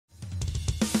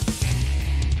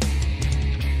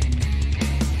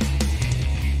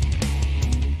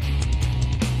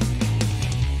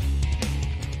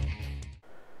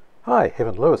Hi,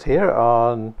 Evan Lewis here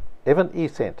on Evan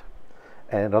eCent,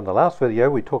 and on the last video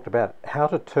we talked about how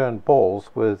to turn balls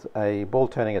with a ball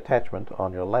turning attachment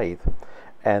on your lathe,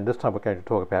 and this time we're going to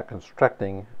talk about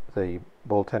constructing the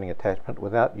ball turning attachment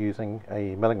without using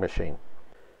a milling machine.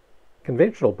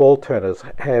 Conventional ball turners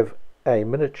have a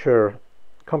miniature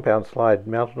compound slide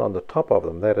mounted on the top of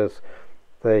them. That is,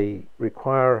 they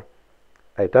require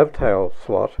a dovetail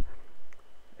slot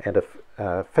and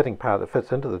a fitting part that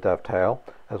fits into the dovetail,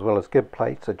 as well as gib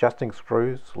plates, adjusting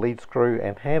screws, lead screw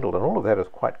and handle, and all of that is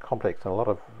quite complex and a lot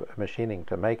of machining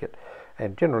to make it,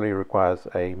 and generally requires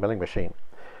a milling machine.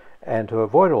 And to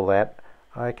avoid all that,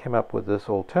 I came up with this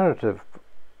alternative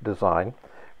design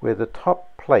where the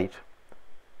top plate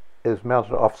is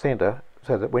mounted off center,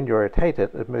 so that when you rotate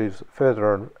it, it moves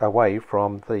further away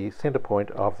from the center point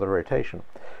of the rotation.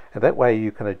 And that way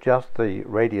you can adjust the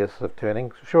radius of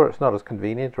turning. Sure, it's not as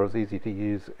convenient or as easy to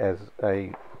use as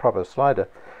a proper slider,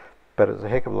 but it's a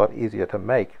heck of a lot easier to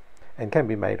make and can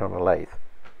be made on a lathe.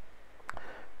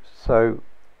 So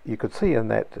you could see in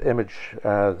that image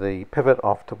the pivot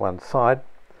off to one side,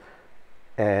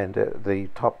 and the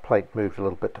top plate moved a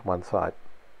little bit to one side.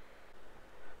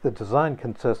 The design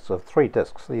consists of 3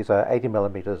 discs. These are 80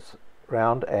 millimeters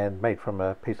round and made from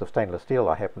a piece of stainless steel.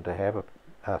 I happen to have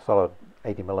a solid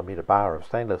 80 millimeter bar of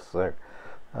stainless, so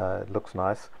it looks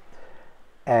nice.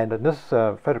 And in this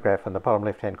photograph in the bottom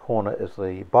left hand corner is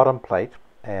the bottom plate,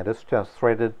 and it's just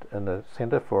threaded in the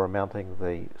center for mounting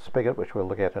the spigot, which we'll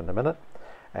look at in a minute,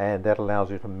 and that allows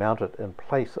you to mount it in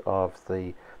place of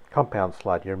the compound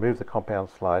slide. You remove the compound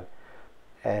slide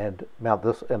and mount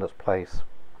this in its place,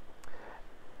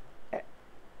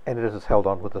 and it is held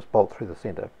on with this bolt through the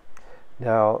center.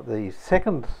 Now the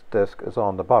second disc is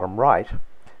on the bottom right,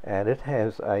 and it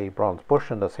has a bronze bush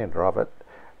in the center of it,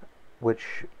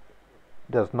 which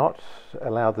does not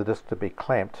allow the disc to be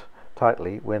clamped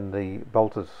tightly when the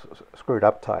bolt is screwed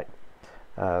up tight.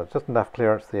 Just enough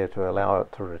clearance there to allow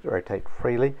it to rotate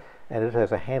freely, and it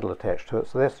has a handle attached to it,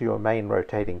 so that's your main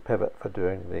rotating pivot for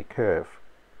doing the curve.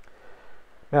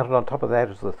 Mounted on top of that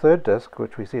is the third disc,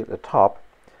 which we see at the top,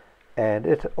 and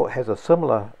it has a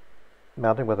similar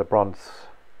mounting with a bronze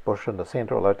bush in the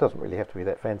center, although it doesn't really have to be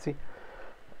that fancy.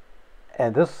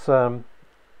 And this allows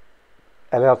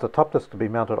the top disc to be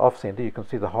mounted off center. You can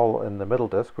see the hole in the middle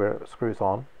disc where it screws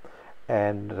on,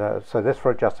 and so that's for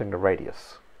adjusting the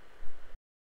radius.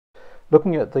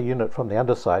 Looking at the unit from the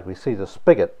underside, we see the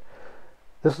spigot.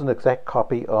 This is an exact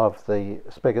copy of the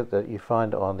spigot that you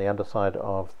find on the underside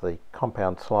of the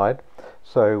compound slide.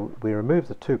 So we remove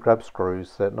the 2 grub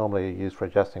screws that normally are used for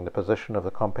adjusting the position of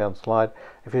the compound slide.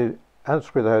 If you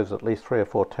unscrew those at least 3 or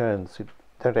 4 turns, you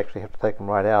don't actually have to take them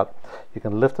right out. You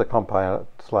can lift the compound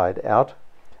slide out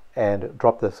and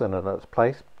drop this in its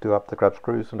place, do up the grub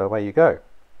screws, and away you go.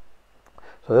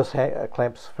 So this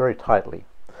clamps very tightly.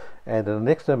 And in the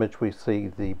next image we see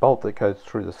the bolt that goes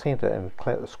through the center and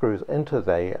screws into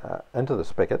the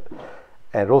spigot,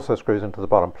 and also screws into the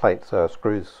bottom plate. So it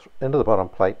screws into the bottom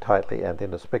plate tightly, and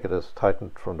then the spigot is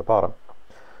tightened from the bottom.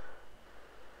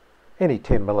 Any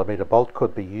 10 millimeter bolt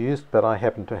could be used, but I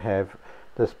happen to have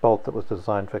this bolt that was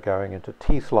designed for going into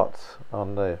T-slots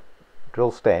on the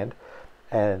drill stand,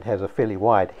 and has a fairly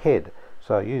wide head,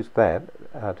 so I used that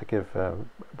to give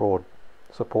broad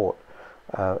support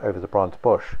over the bronze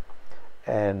bush.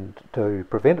 And to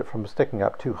prevent it from sticking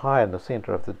up too high in the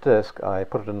center of the disc, I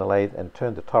put it in the lathe and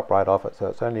turned the top right off it, so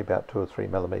it's only about 2 or 3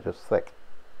 millimeters thick.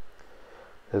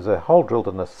 There's a hole drilled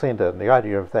in the center, and the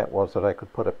idea of that was that I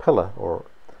could put a pillar or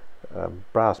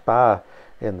brass bar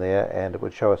in there, and it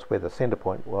would show us where the center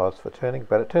point was for turning,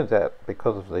 but it turns out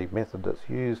because of the method that's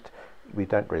used, we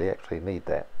don't really actually need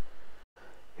that.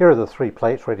 Here are the 3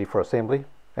 plates ready for assembly.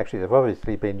 Actually, they've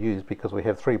obviously been used because we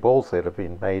have 3 balls that have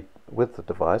been made with the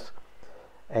device,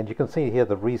 and you can see here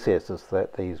the recesses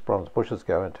that these bronze bushes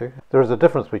go into. There is a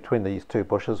difference between these 2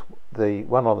 bushes. The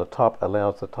one on the top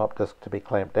allows the top disc to be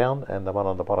clamped down, and the one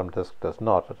on the bottom disc does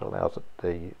not. It allows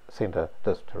the center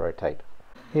disc to rotate.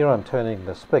 Here I'm turning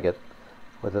the spigot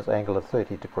with this angle of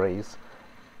 30 degrees,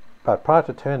 but prior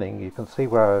to turning you can see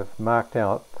where I've marked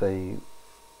out the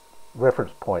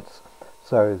reference points.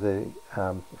 So the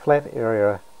flat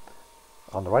area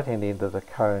on the right hand end of the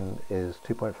cone is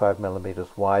 2.5 millimeters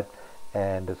wide,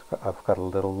 and I've got a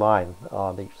little line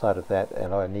on each side of that,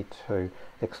 and I need to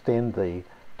extend the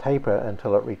taper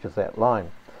until it reaches that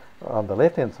line. On the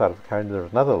left hand side of the cone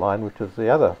there's another line, which is the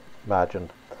other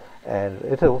margin, and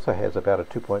it also has about a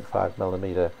 2.5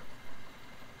 millimeter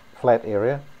flat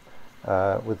area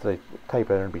with the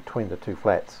taper in between the 2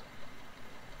 flats.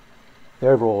 The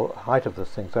overall height of this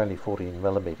thing is only 14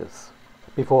 millimeters.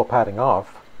 Before parting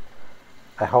off,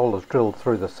 a hole is drilled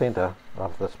through the center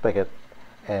of the spigot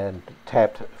and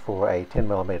tapped for a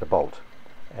 10mm bolt,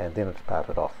 and then it's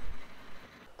parted off.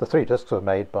 The 3 discs are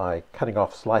made by cutting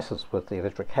off slices with the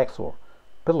electric hacksaw, a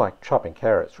bit like chopping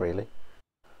carrots really.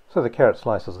 So the carrot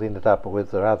slices ended up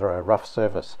with rather a rough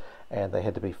surface, and they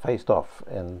had to be faced off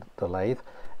in the lathe,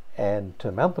 and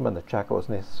to mount them in the chuck it was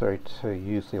necessary to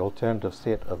use the alternative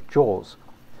set of jaws.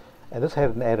 And this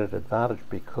had an added advantage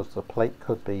because the plate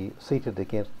could be seated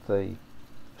against the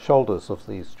shoulders of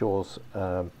these jaws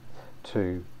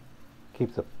to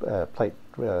keep the plate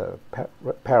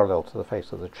parallel to the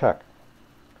face of the chuck.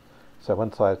 So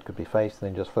one side could be faced and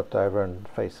then just flipped over and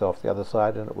face off the other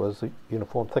side, and it was a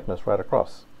uniform thickness right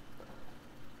across.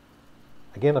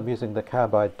 Again, I'm using the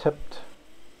carbide tipped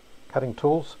cutting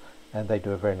tools, and they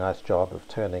do a very nice job of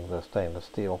turning the stainless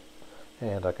steel.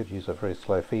 And I could use a very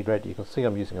slow feed rate. You can see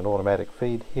I'm using an automatic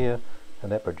feed here,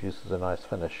 and that produces a nice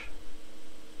finish.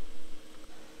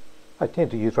 I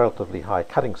tend to use relatively high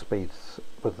cutting speeds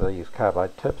with these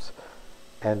carbide tips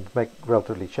and make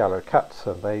relatively shallow cuts,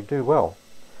 and they do well.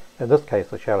 In this case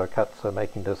the shallow cuts are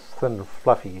making this thin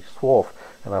fluffy swarf,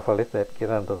 and if I let that get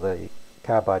under the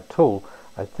carbide tool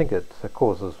I think it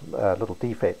causes little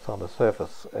defects on the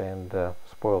surface and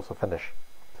spoils the finish.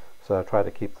 So I try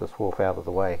to keep the swarf out of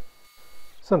the way.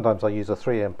 Sometimes I use a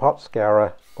 3M pot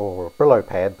scourer or a Brillo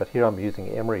pad, but here I'm using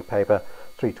emery paper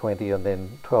 320 and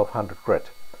then 1200 grit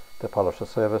to polish the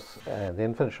surface, and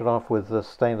then finish it off with the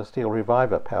stainless steel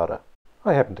reviver powder.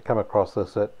 I happened to come across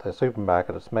this at the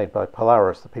supermarket. It's made by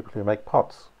Polaris, the people who make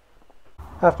pots.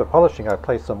 After polishing I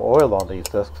placed some oil on these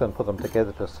discs and put them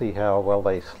together to see how well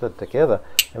they slid together,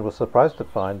 and was surprised to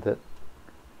find that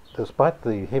despite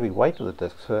the heavy weight of the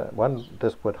discs, one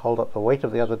disc would hold up the weight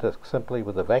of the other disc simply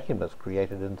with the vacuum that's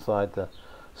created inside the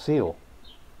seal.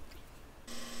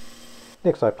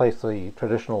 Next I placed the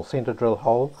traditional center drill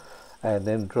hole and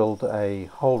then drilled a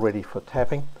hole ready for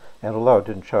tapping, and although I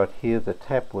didn't show it here, the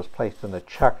tap was placed in a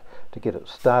chuck to get it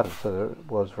started so that it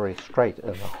was very straight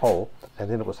in the hole, and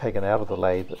then it was taken out of the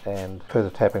lathe and further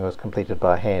tapping was completed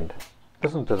by hand.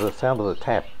 Listen to the sound of the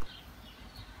tap.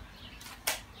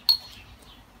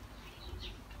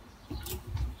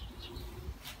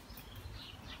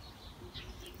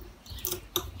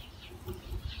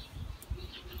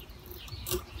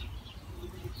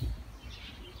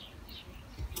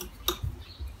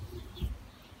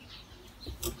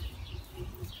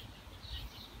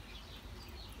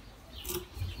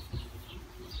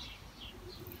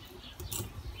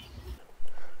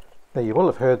 Now you will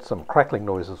have heard some crackling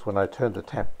noises when I turned the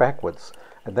tap backwards,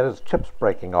 and that is chips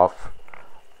breaking off.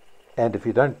 And if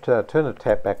you don't turn the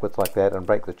tap backwards like that and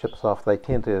break the chips off, they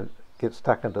tend to get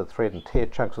stuck into the thread and tear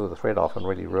chunks of the thread off and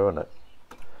really ruin it.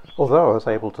 Although I was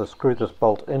able to screw this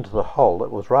bolt into the hole,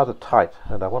 it was rather tight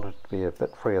and I wanted it to be a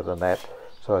bit freer than that,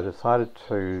 so I decided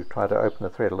to try to open the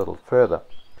thread a little further.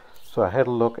 So I had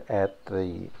a look at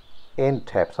the end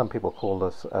tap. Some people call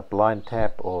this a blind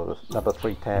tap or the number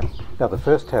 3 tap. Now the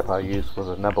first tap I used was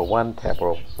a number 1 tap,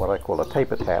 or what I call a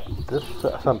taper tap. This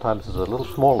sometimes is a little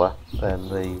smaller than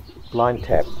the blind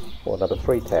tap or number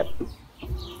 3 tap.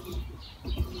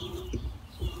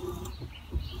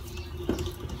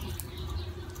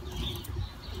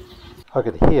 I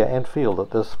could hear and feel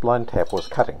that this blind tap was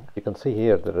cutting. You can see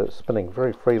here that it's spinning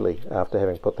very freely after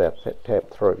having put that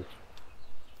tap through.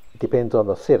 Depends on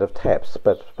the set of taps,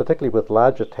 but particularly with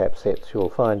larger tap sets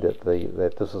you'll find that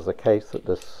this is the case, that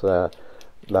this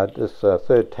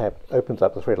third tap opens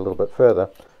up the thread a little bit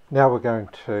further. Now we're going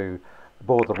to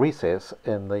bore the recess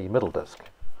in the middle disc.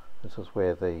 This is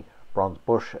where the bronze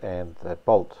bush and the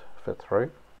bolt fit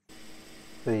through.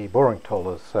 The boring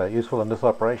tool is useful in this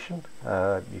operation.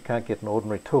 You can't get an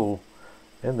ordinary tool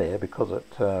in there because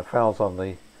it fouls on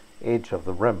the edge of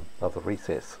the rim of the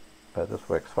recess, but this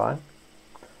works fine.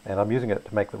 And I'm using it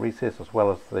to make the recess as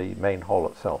well as the main hole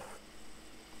itself.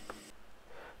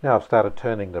 Now I've started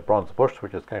turning the bronze bush,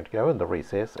 which is going to go in the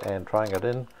recess, and trying it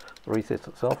in the recess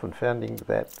itself and finding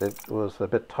that it was a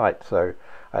bit tight, so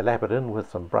I lap it in with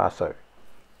some brasso.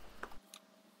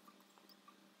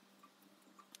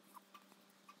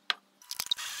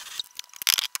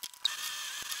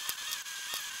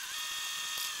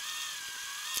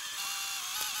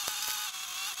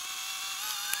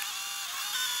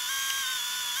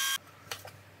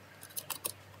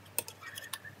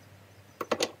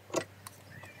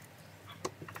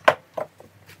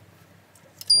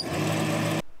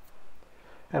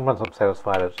 And once I'm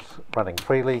satisfied it's running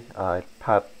freely, I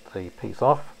part the piece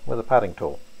off with a parting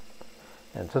tool.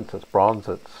 And since it's bronze,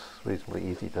 it's reasonably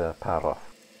easy to part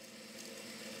off.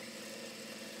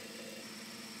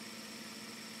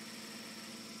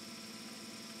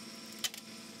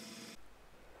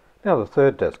 Now the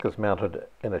third disc is mounted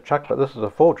in a chuck, but this is a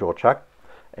 4-jaw chuck,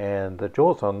 and the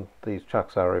jaws on these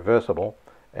chucks are reversible,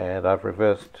 and I've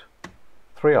reversed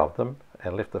 3 of them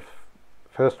and left the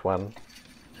first one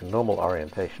in normal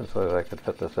orientation so that I could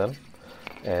fit this in,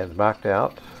 and marked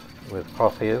out with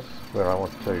crosshairs where I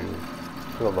want to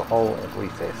fill the hole and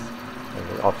recess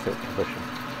in the offset position.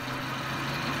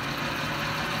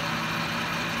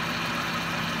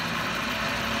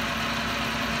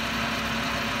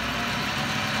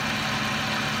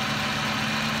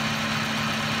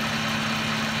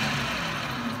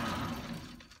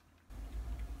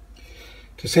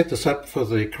 To set this up for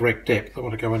the correct depth, I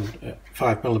want to go in at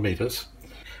 5mm.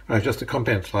 I adjust the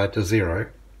compound slide to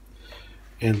 0,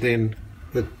 and then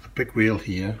with the big wheel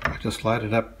here, I just slide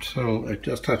it up till it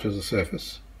just touches the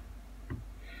surface.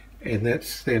 And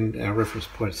that's then our reference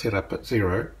point set up at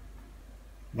 0.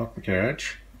 Lock the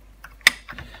carriage.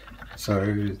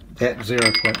 So that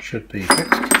 0 point should be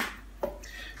fixed.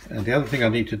 And the other thing I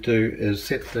need to do is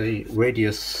set the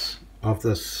radius of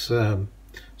this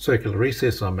circular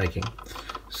recess I'm making.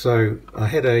 So I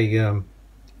had a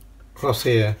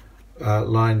crosshair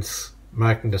lines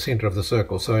marking the center of the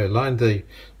circle, so I lined the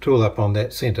tool up on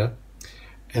that center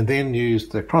and then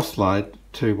used the cross slide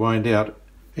to wind out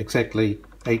exactly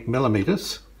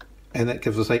 8mm, and that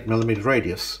gives us 8mm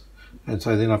radius. And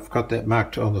so then I've got that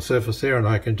marked on the surface there, and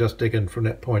I can just dig in from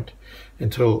that point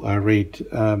until I read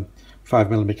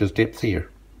 5mm depth here.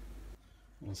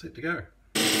 All set to go.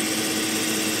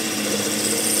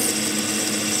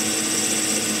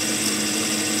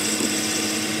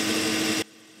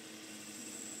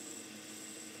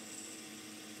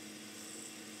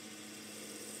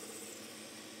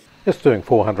 It's doing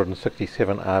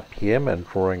 467 RPM and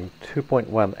drawing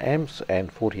 2.1 amps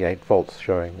and 48 volts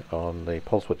showing on the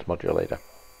pulse width modulator.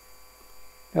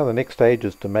 Now the next stage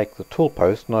is to make the tool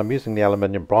post, and I'm using the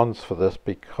aluminium bronze for this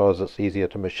because it's easier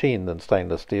to machine than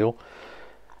stainless steel.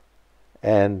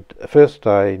 And first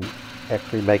I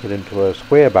actually make it into a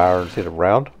square bar instead of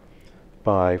round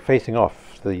by facing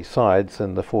off the sides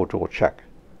in the 4-jaw chuck.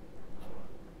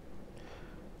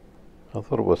 I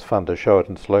thought it was fun to show it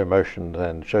in slow motion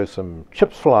and show some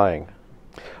chips flying.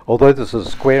 Although this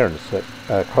is square in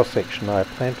cross-section, I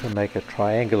plan to make a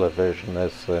triangular version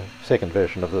as the second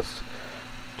version of this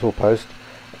tool post,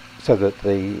 so that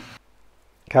the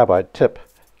carbide tip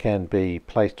can be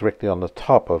placed directly on the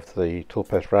top of the tool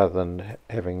post rather than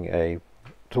having a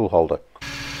tool holder.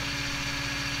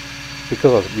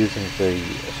 Because I was using the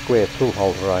square tool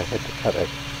holder, I had to cut a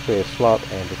square slot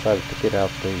and decided to get out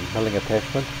the milling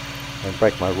attachment and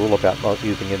break my rule about not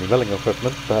using any milling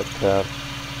equipment, but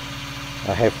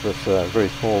I have this very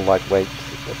small, lightweight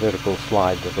vertical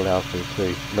slide that allows me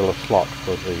to mill a slot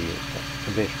for the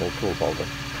conventional tool holder.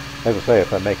 As I say,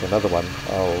 if I make another one,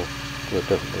 I'll do it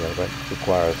differently. I won't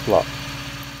require a slot.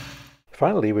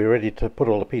 Finally, we're ready to put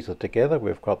all the pieces together.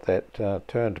 We've got that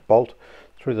turned bolt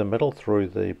through the middle, through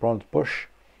the bronze bush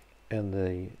in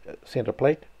the center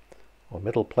plate, or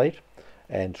middle plate,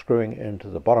 and screwing into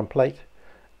the bottom plate.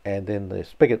 And then the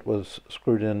spigot was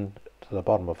screwed in to the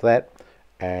bottom of that,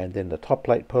 and then the top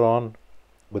plate put on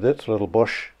with its little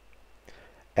bush,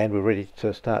 and we're ready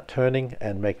to start turning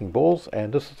and making balls,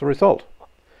 and this is the result.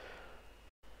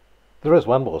 There is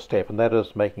one more step, and that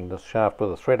is making this shaft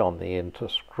with a thread on the end to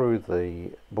screw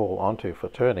the ball onto for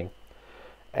turning,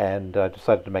 and I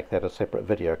decided to make that a separate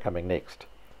video coming next.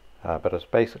 But it's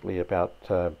basically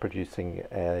about producing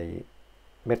a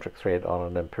metric thread on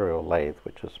an imperial lathe,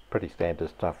 which is pretty standard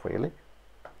stuff really.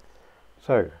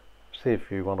 So see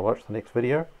if you want to watch the next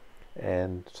video,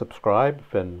 and subscribe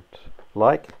and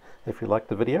like if you like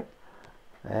the video,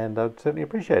 and I'd certainly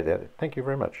appreciate that. Thank you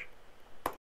very much.